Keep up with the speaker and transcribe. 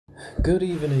Good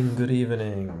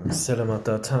evening, Selamat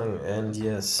datang, and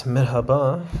yes,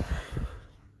 merhaba,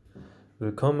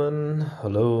 willkommen,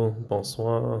 hello,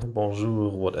 bonsoir,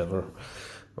 bonjour, whatever,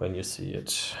 when you see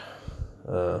it.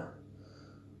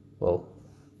 Well,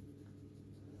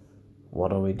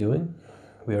 what are we doing?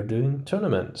 We are doing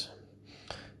tournament.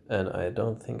 And I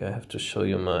don't think I have to show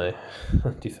you my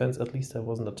defense, at least I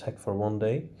wasn't attacked for one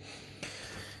day.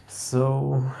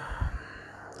 So,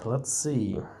 let's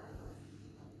see.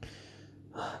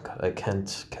 God, I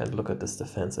can't look at this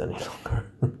defense any longer.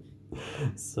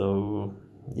 So,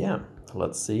 yeah,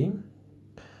 let's see.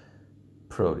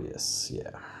 Proteus,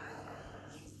 yeah.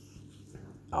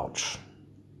 Ouch.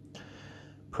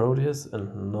 Proteus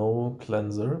and no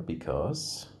cleanser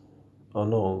because... Oh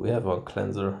no, we have one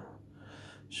cleanser.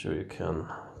 Sure, you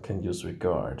can use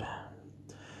regard.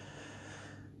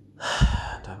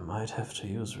 And I might have to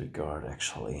use regard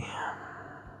actually.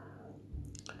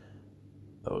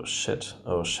 Oh shit,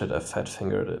 I fat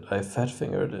fingered it.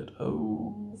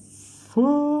 Oh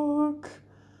fuck.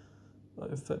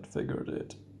 I fat fingered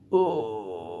it.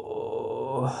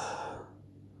 Oh.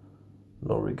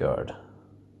 No regard.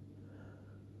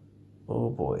 Oh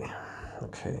boy.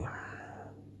 Okay.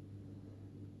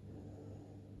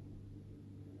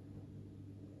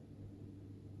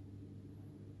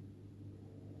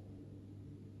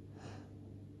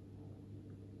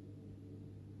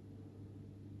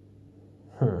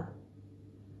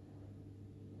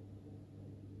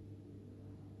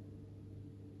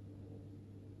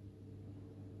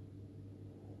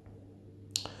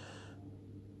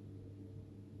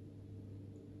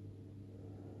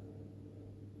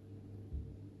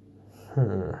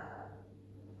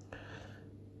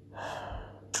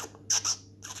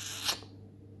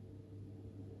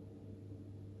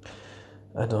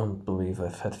 I don't believe I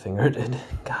fat fingered it.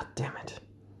 God damn it.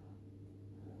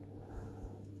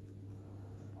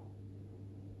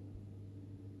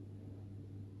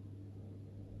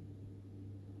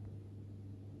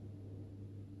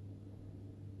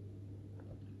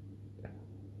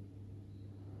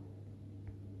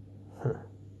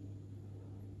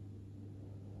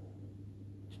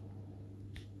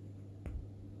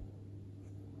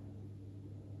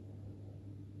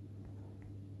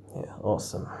 Yeah,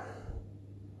 awesome.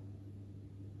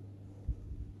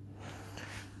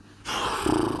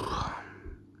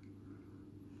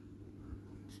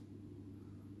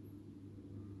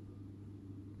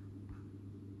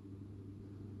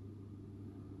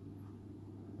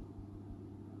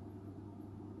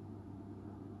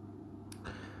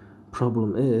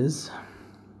 Problem is,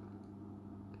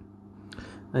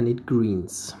 I need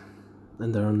greens,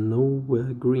 and there are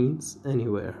nowhere greens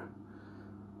anywhere,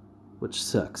 which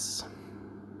sucks.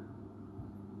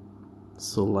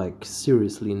 So like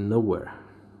seriously nowhere.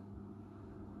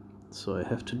 So I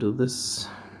have to do this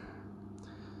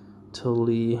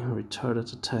totally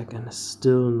retarded attack and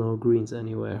still no greens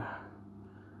anywhere.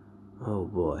 Oh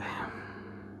boy.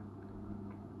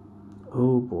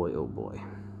 Oh boy, oh boy.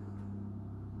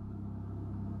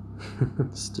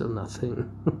 Still nothing.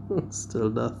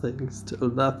 Still nothing.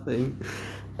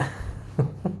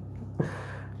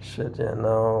 Shit, yeah,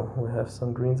 now we have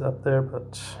some greens up there,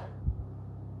 but...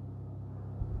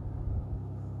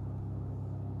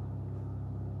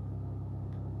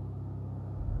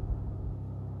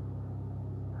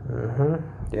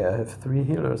 Yeah, I have 3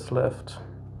 healers left.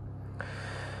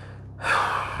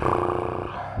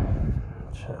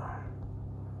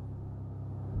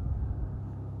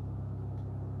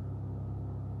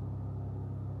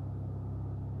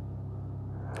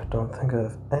 I don't think I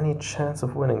have any chance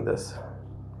of winning this.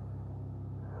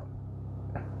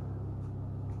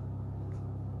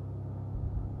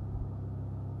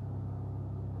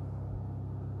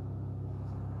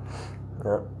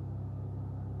 Yeah.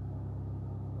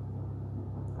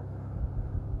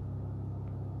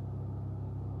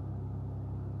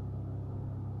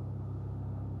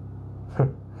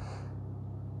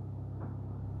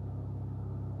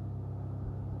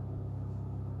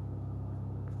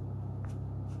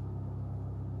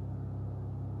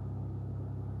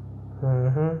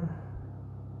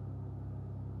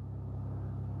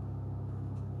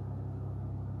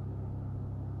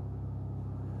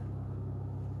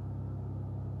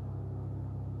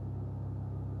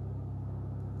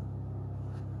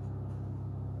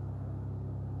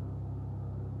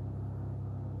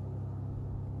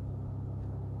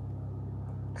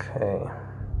 Okay.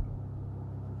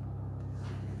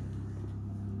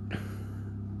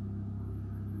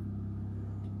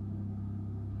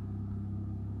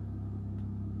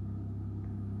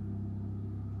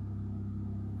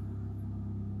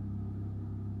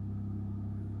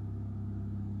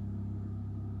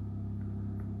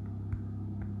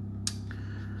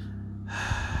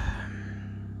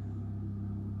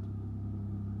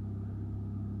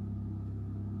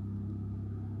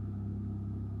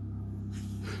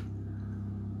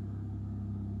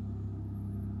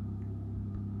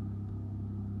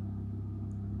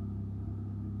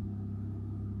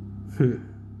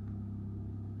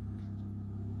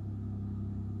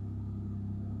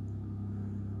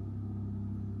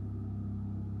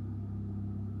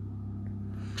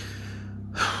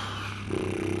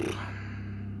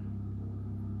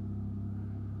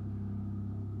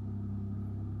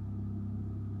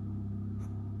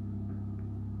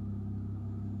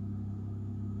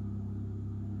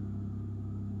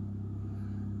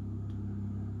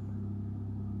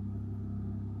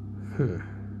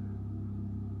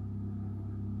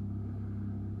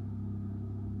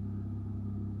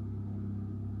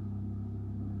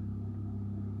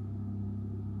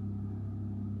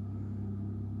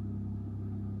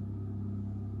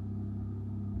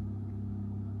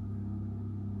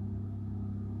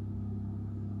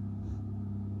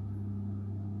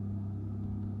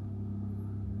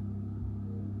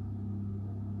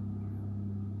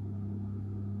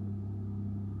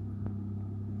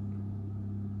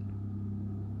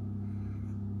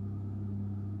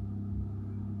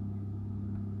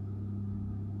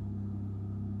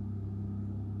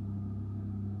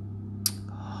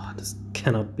 This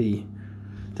cannot be.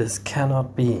 This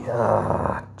cannot be.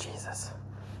 Ah, Jesus.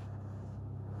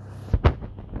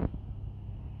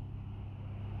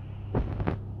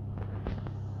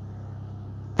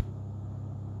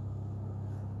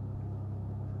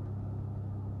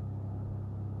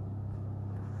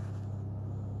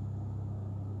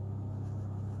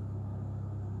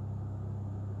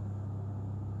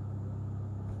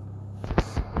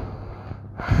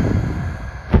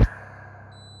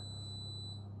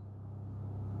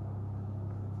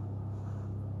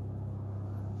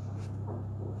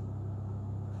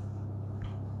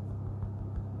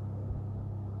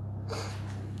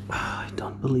 I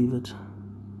don't believe it.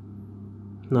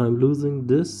 Now I'm losing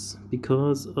this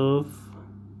because of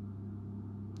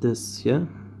this, yeah?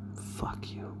 Fuck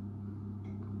you.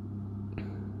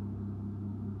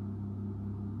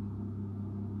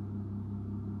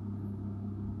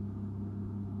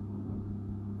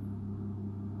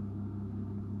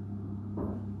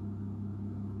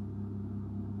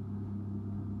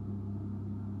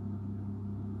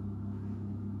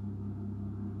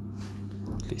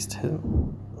 At least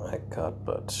him I got,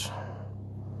 but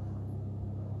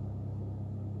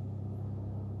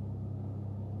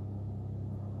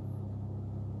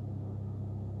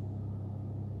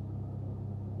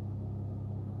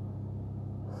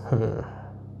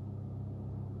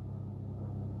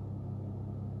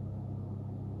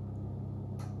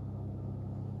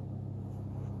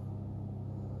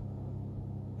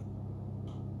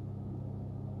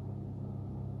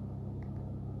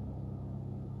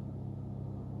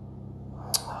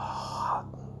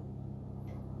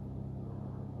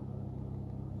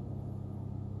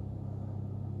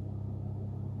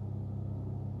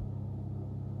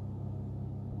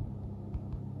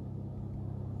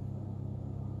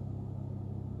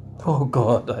oh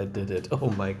god, I did it.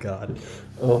 Oh my god.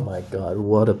 Oh my god,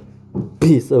 what a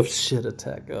piece of shit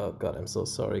attack. Oh god, I'm so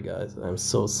sorry, guys. I'm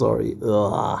so sorry.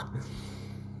 Ugh.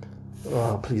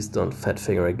 Oh, please don't fat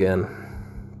finger again.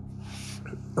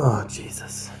 Oh,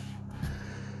 Jesus.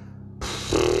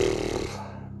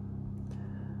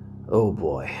 Oh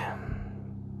boy.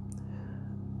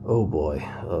 Oh boy.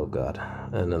 Oh god.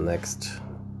 And the next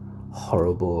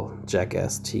horrible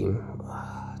jackass team.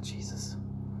 Oh, Jesus.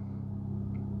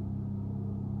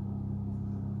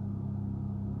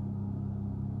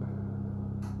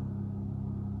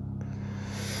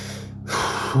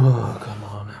 Oh, come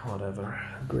on, whatever.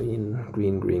 Green,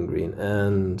 green, green, green.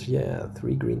 And yeah,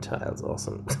 3 green tiles.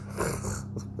 Awesome.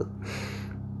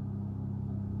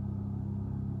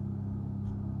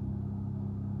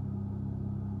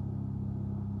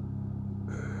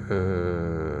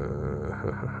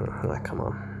 Come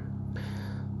on.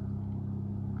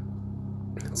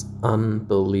 It's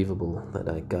unbelievable that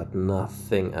I got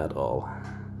nothing at all.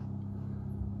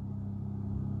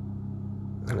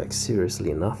 Like,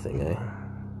 seriously nothing, eh?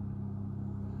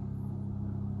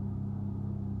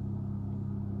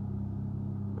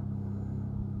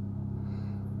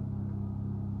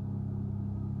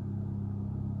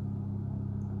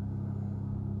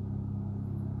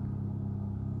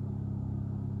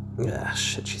 Ah,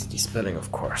 shit, she's dispelling,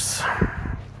 of course.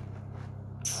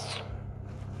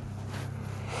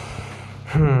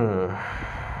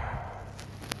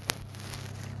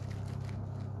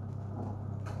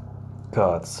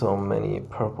 God, so many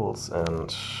purples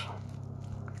and...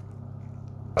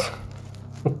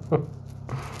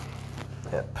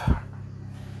 Yep.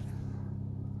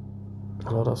 A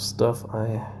lot of stuff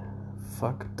I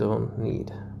fuck don't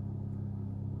need.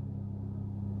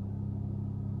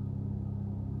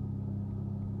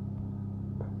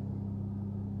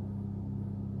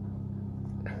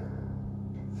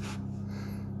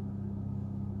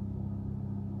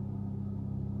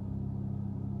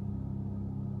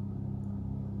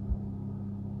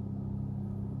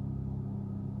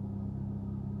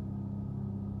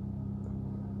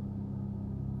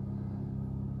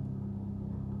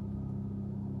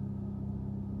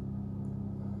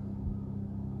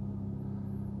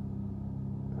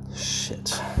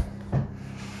 shit.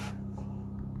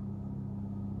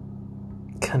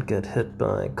 Can't get hit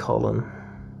by Colin.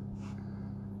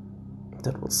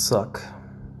 That would suck.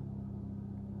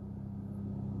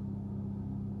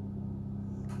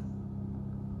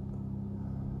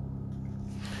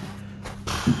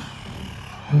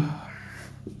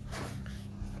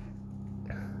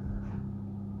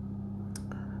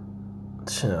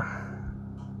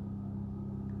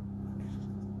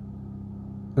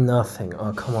 Nothing.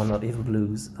 Oh, come on, not even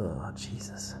blues. Oh,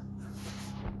 Jesus.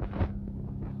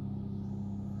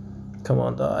 Come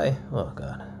on, die. Oh,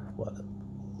 God. What?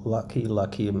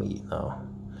 Lucky me now.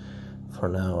 For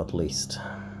now, at least.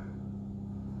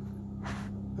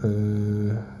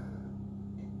 Unbelievable.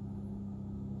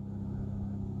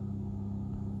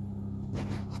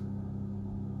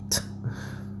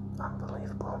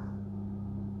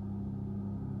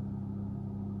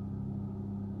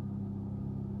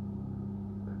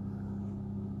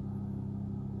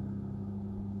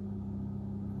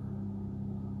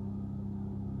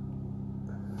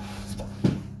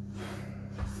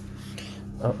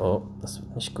 Oh, das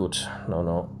wird nicht gut.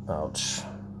 No, ouch.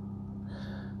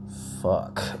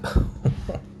 Fuck.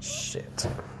 Shit.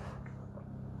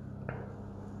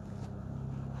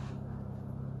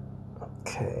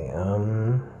 Okay,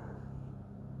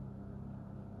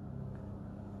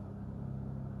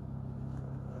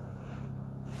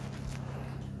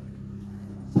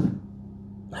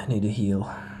 I need a heal.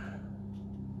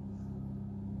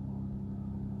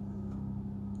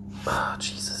 Oh,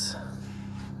 Jesus.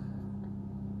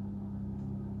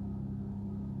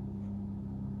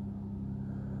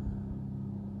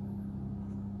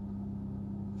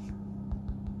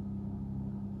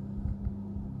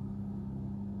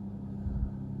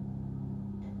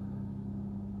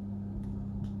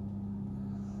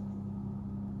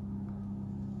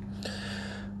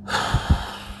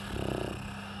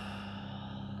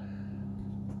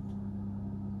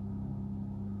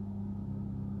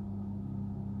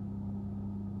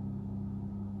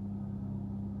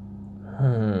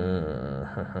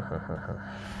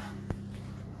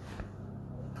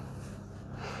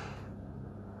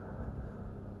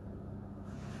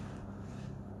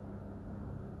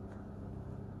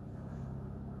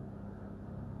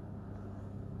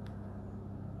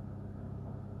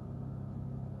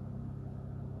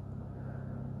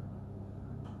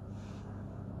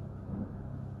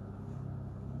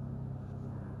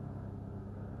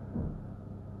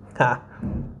 Ha!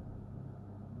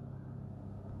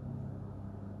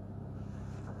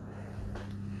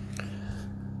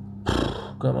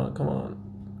 Come on.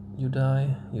 You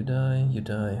die.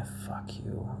 Fuck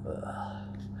you. Ugh.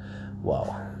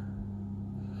 Wow.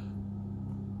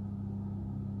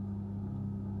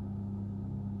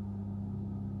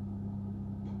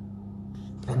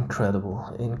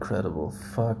 Incredible.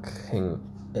 Fucking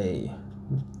A.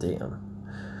 Damn.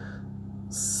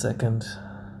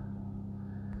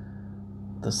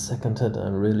 The second hit,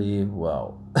 I'm really,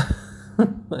 wow.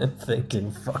 I'm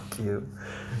thinking, fuck you.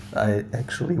 I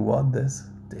actually won this.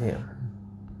 Damn.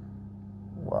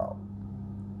 Wow.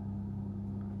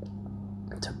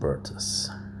 Tibertus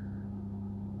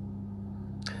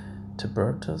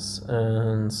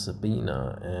and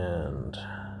Sabina and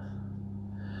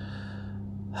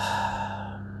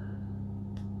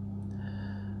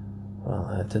well,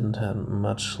 I didn't have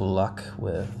much luck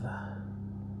with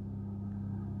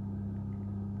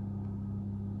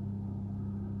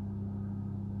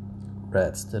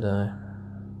reds, did I?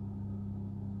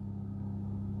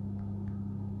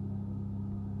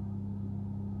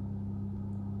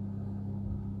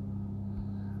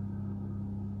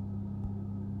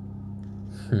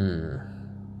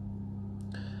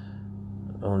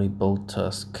 Only Bolt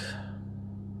Tusk.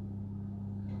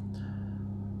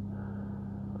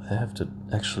 I have to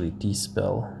actually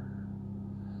dispel.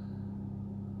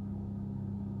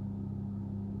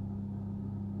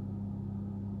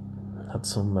 Not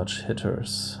so much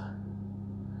hitters.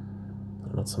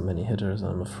 Not so many hitters,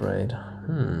 I'm afraid.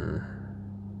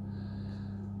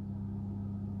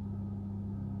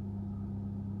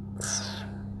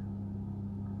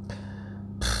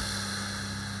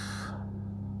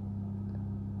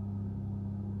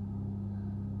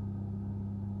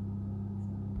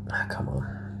 Come on.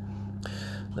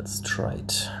 Let's try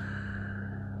it.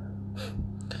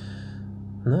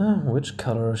 Now, which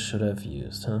color should I have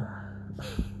used, huh?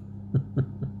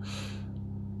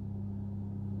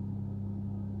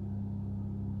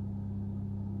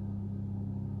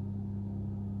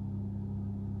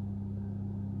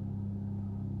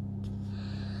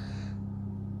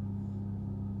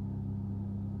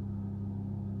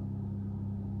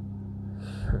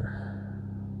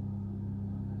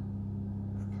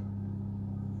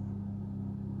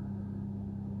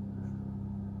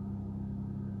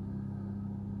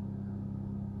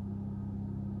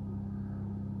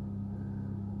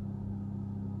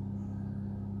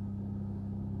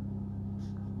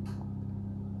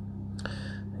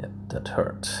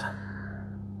 hurt.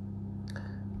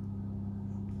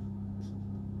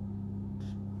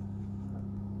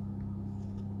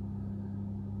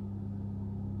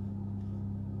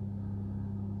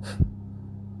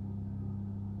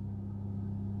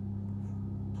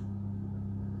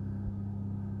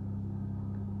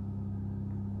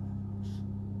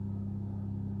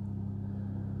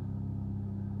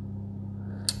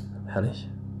 Herrlich.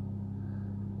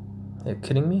 Are you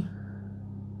kidding me?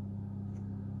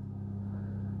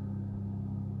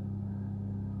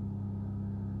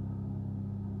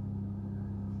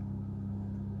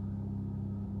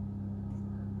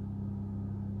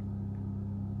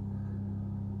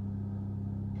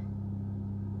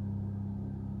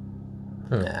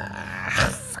 Ah,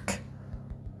 fuck.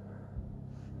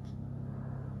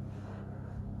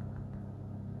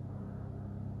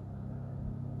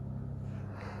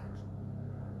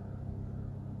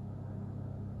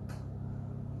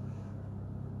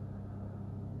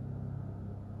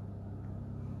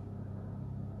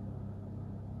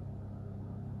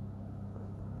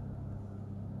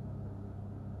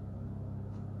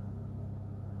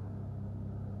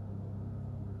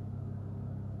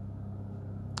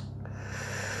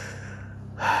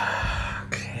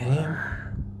 Okay.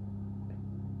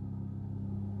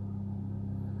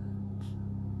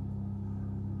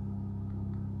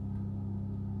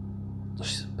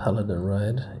 She's a paladin,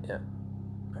 right? Yeah.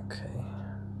 Okay.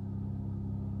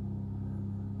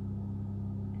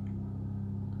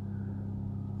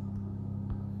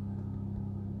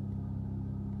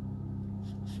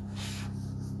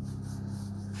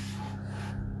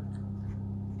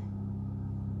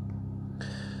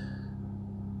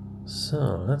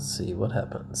 So let's see what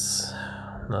happens.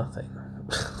 Nothing.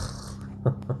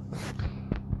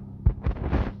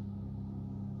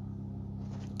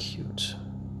 Cute.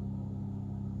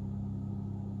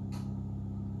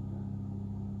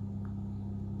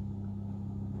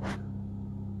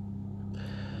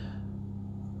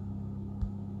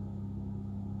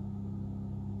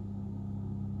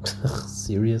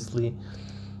 Seriously?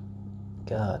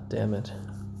 God damn it.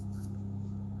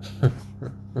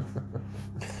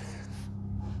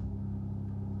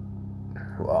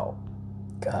 Wow.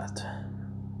 God.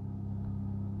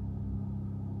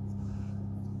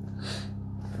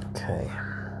 Okay.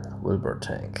 Wilbur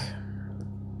tank.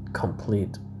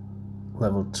 Complete.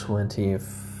 Level 20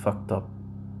 fucked up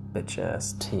bitch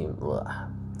ass team. Blah.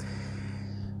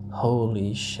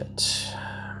 Holy shit.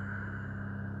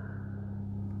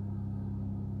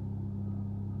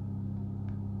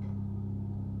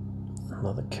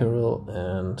 Another Kirill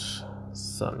and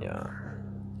Sonya.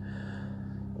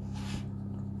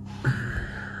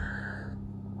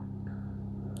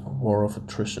 War of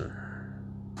attrition.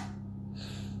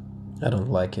 I don't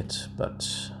like it, but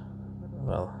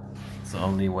well, it's the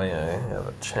only way I have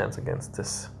a chance against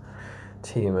this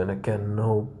team. And again,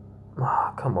 no,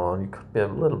 come on, you could be a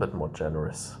little bit more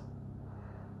generous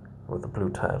with the blue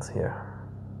tiles here.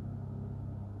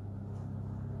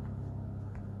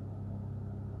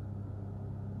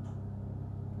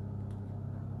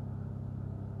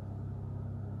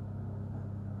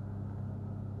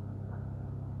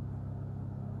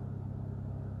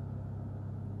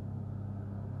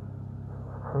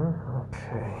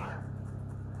 Okay.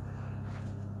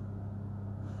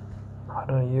 How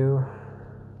do you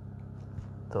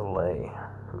delay?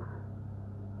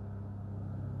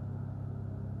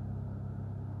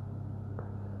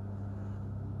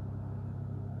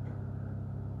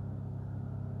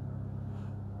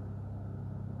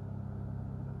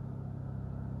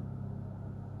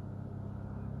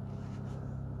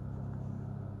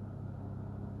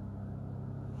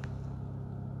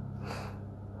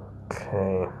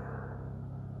 Okay.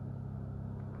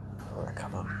 Oh,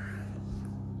 come on.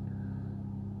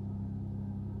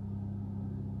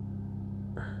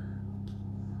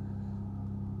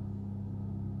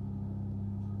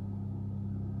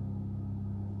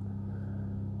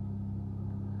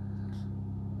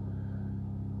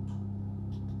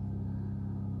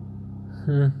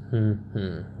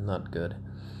 Not good.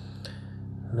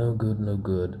 No good, no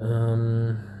good.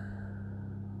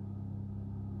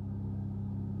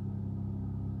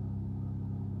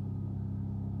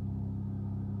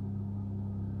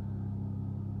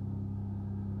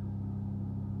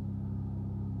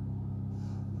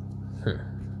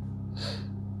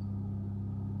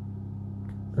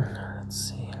 Let's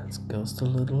see, let's ghost a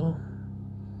little.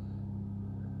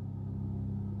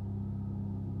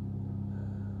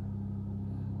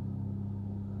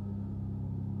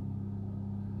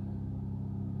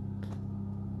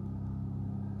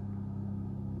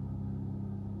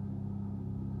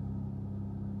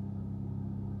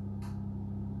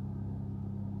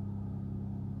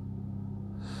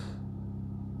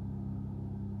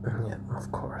 Yeah,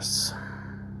 of course.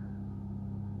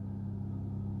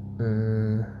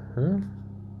 Mm-hmm.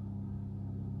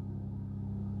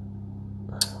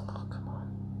 Oh, come on.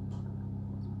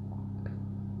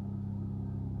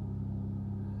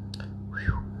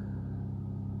 Whew.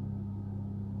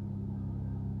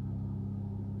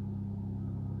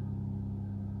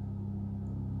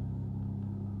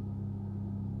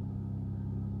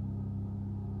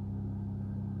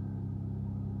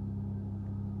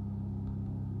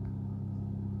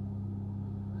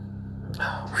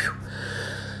 Oh, whew.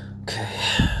 Okay,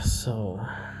 so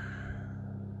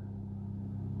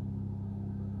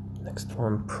next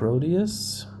one,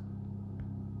 Proteus.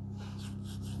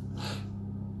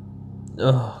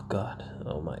 Oh god,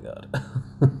 oh my god.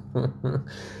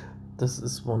 This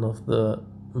is one of the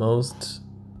most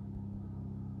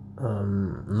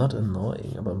not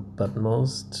annoying, but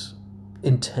most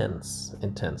intense.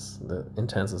 The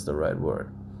intense is the right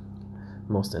word.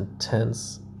 Most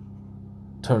intense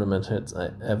tournament hits I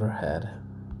ever had.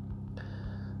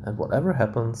 And whatever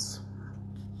happens,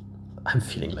 I'm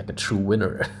feeling like a true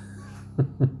winner.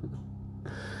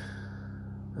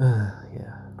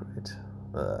 Yeah, great.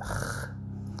 Ugh.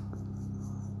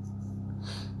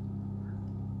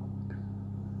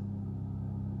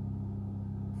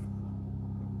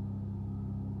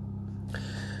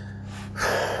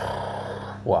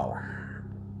 Wow.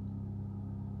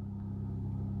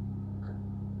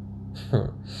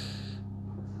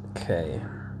 Okay.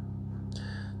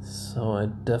 So I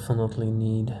definitely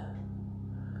need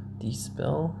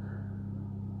Dispel.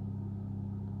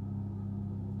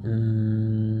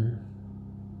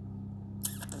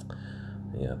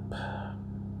 Yep.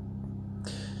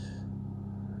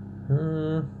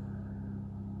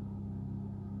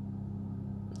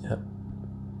 Yep.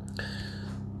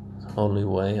 The only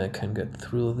way I can get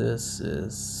through this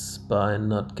is by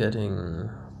not getting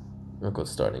a good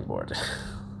starting board.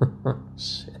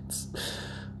 Shit.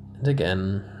 And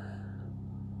again,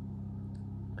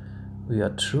 we are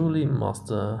truly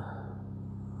masterly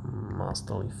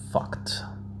fucked.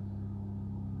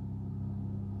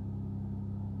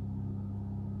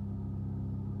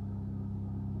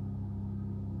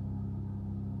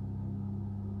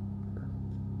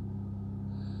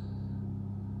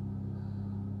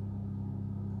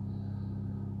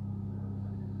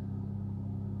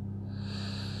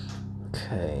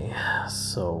 Okay,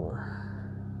 so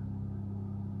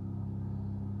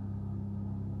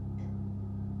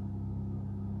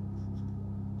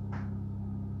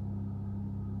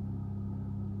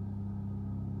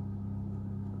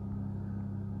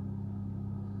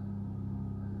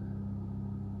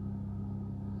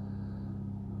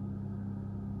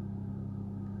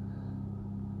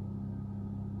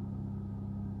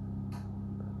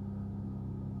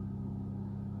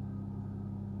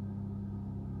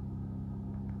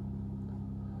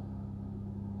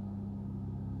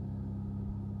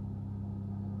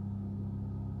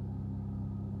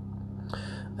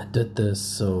I did this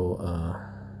so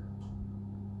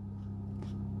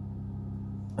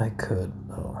I could.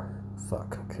 Oh,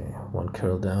 fuck. Okay, one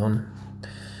curl down,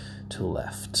 two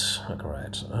left.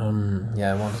 Alright.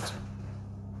 Yeah,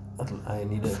 I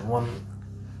needed one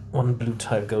blue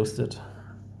type ghosted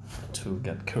to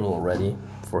get curl ready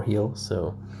for heal.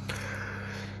 So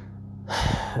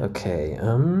okay.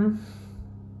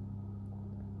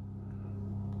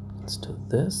 Let's do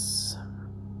this.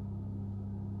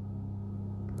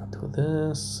 Do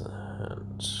this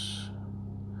and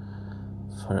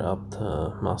fire up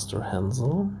the Master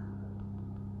Hansel.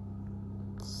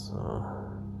 So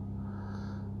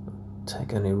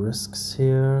take any risks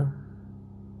here.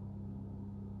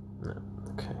 No,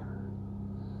 okay.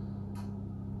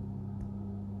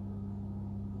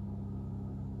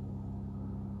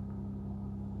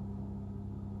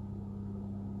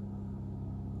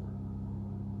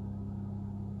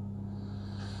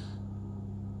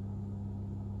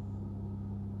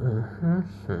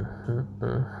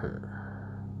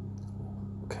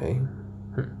 Okay.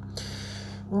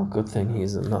 Well, good thing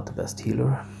he's not the best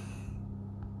healer.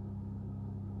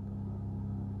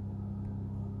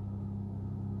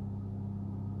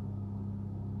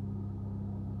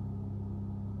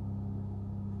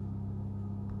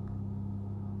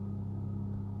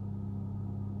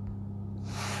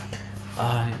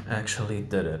 I actually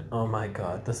did it. Oh my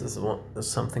god, this is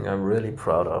something I'm really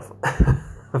proud of.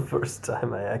 The first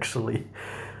time I actually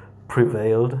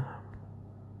prevailed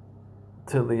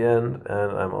to the end,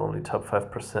 and I'm only top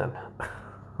 5%.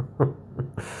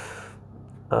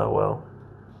 Well.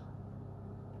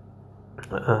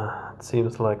 It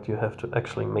seems like you have to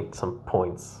actually make some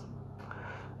points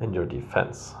in your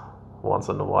defense once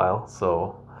in a while,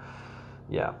 so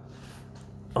yeah.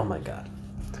 Oh my god.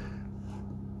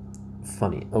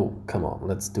 Funny. Oh, come on.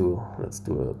 Let's do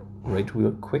a raid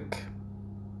real quick,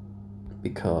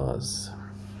 because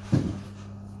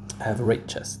I have a raid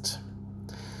chest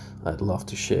I'd love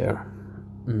to share.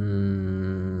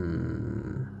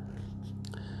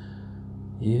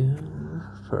 You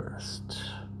first.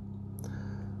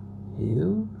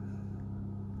 You.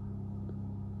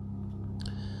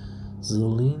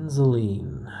 Zoline.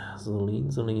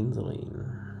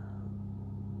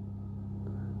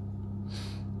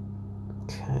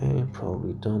 Okay,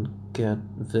 probably don't get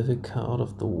Vivica out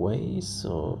of the way,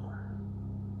 so...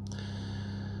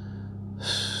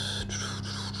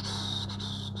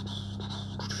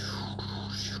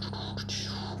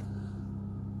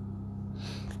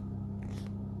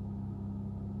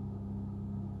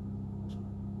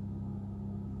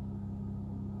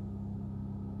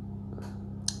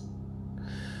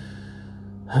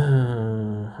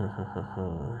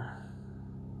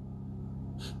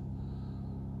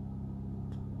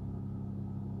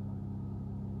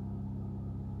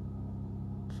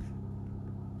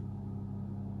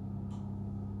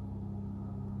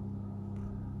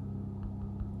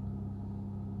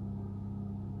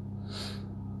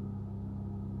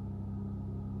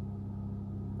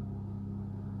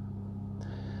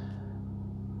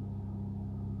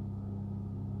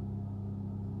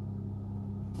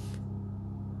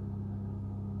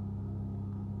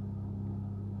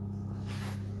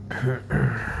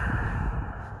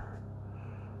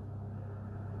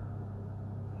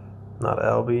 Not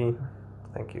Albie.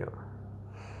 Thank you.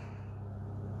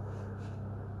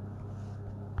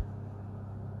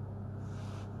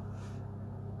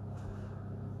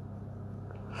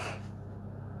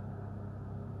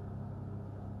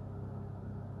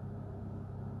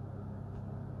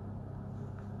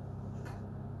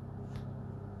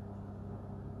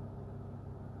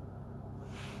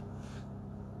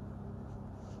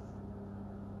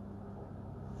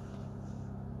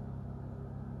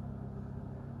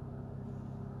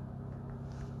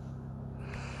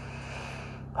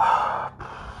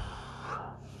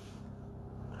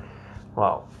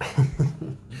 Wow.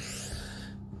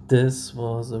 This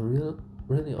was a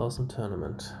really awesome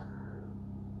tournament.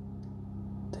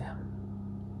 Damn.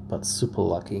 But super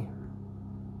lucky.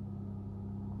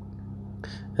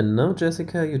 And now,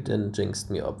 Jessica, you didn't jinx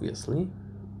me, obviously.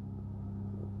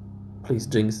 Please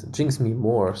jinx me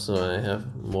more, so I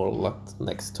have more luck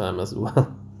next time as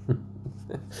well.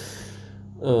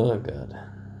 Oh god.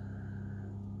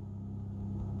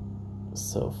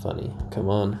 So funny. Come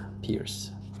on,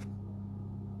 Pierce.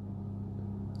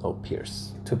 Oh,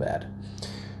 Pierce. Too bad.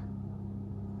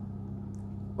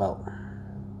 Well.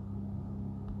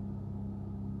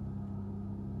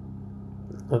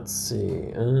 Let's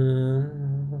see.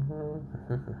 And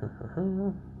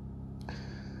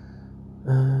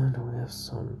we have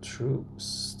some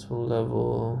troops to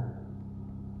level.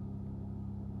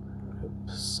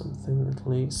 Something at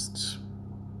least.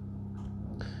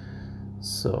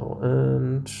 So,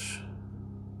 and...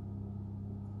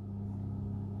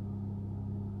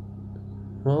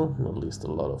 well, at least a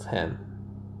lot of ham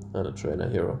and a trainer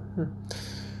hero.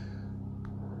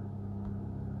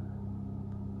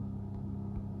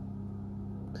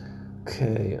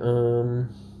 Okay,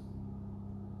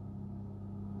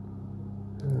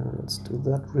 let's do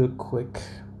that real quick.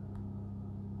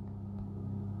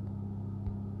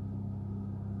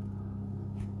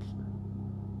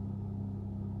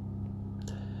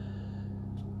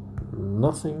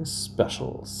 Nothing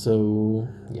special, so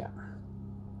yeah.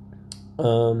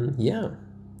 Yeah,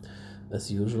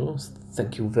 as usual,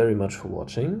 thank you very much for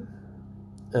watching,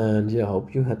 and yeah,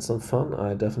 hope you had some fun.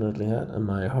 I definitely had, and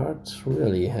my heart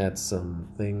really had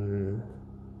something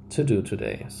to do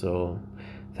today, so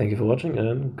thank you for watching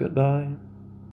and goodbye.